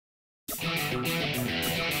Hey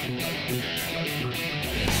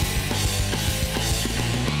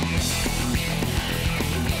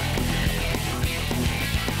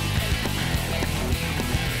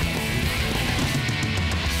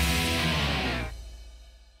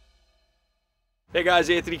guys,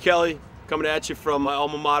 Anthony Kelly coming at you from my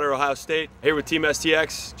alma mater, Ohio State. Here with Team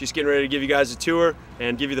STX, just getting ready to give you guys a tour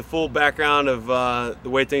and give you the full background of the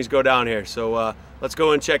way things go down here. So let's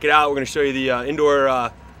go and check it out. We're going to show you the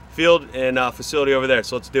indoor field and facility over there,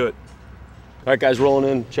 so let's do it. All right guys,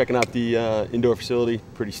 rolling in, checking out the indoor facility.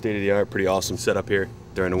 Pretty state-of-the-art, pretty awesome setup here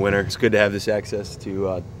during the winter. It's good to have this access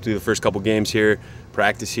to do the first couple games here,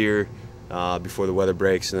 practice here before the weather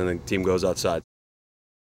breaks, and then the team goes outside.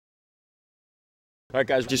 All right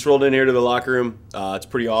guys, just rolled in here to the locker room. It's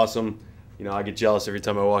pretty awesome. You know, I get jealous every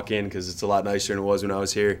time I walk in because it's a lot nicer than it was when I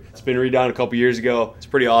was here. It's been redone a couple years ago. It's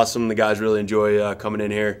pretty awesome. The guys really enjoy coming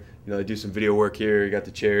in here. You know, they do some video work here. You got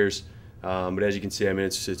the chairs. But as you can see, I mean,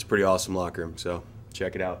 it's a pretty awesome locker room, so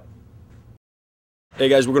check it out. Hey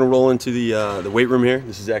guys, we're gonna roll into the weight room here.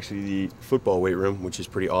 This is actually the football weight room, which is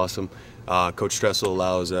pretty awesome. Coach Tressel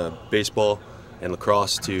allows baseball and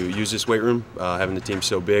lacrosse to use this weight room, having the team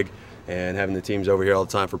so big and having the teams over here all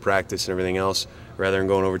the time for practice and everything else, rather than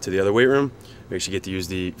going over to the other weight room. Makes you get to use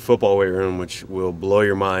the football weight room, which will blow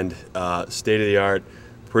your mind. State of the art,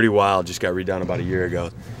 pretty wild, just got redone about a year ago.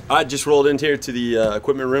 I just rolled into here to the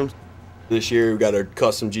equipment room. This year we got our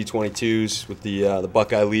custom G22s with the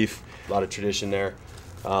Buckeye leaf, a lot of tradition there.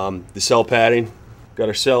 The cell padding, got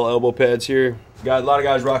our cell elbow pads here. Got a lot of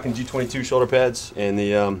guys rocking G22 shoulder pads and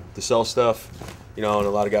the cell stuff. You know, and a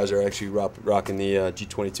lot of guys are actually rocking the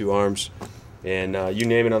G22 arms, and you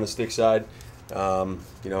name it on the stick side,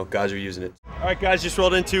 you know, guys are using it. All right, guys, just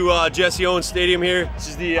rolled into Jesse Owens Stadium here. This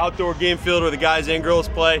is the outdoor game field where the guys and girls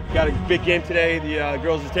play. Got a big game today. The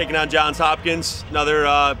girls are taking on Johns Hopkins, another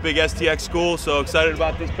big STX school, so excited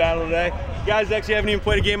about this battle today. You guys actually haven't even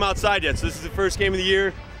played a game outside yet, so this is the first game of the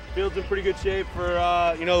year. Field's in pretty good shape for,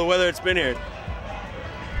 you know, the weather it's been here.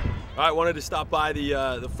 All right, wanted to stop by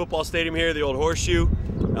the football stadium here, the old Horseshoe.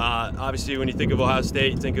 Obviously, when you think of Ohio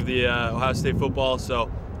State, you think of the Ohio State football, so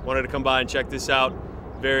wanted to come by and check this out.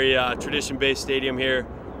 Very tradition-based stadium here,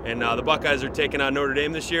 and the Buckeyes are taking on Notre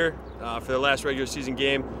Dame this year for their last regular season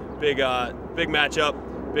game. Big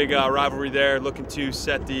matchup, big rivalry there, looking to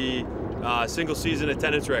set the single season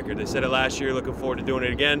attendance record. They set it last year, looking forward to doing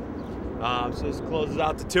it again. So this closes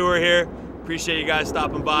out the tour here. Appreciate you guys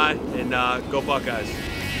stopping by, and go Buckeyes.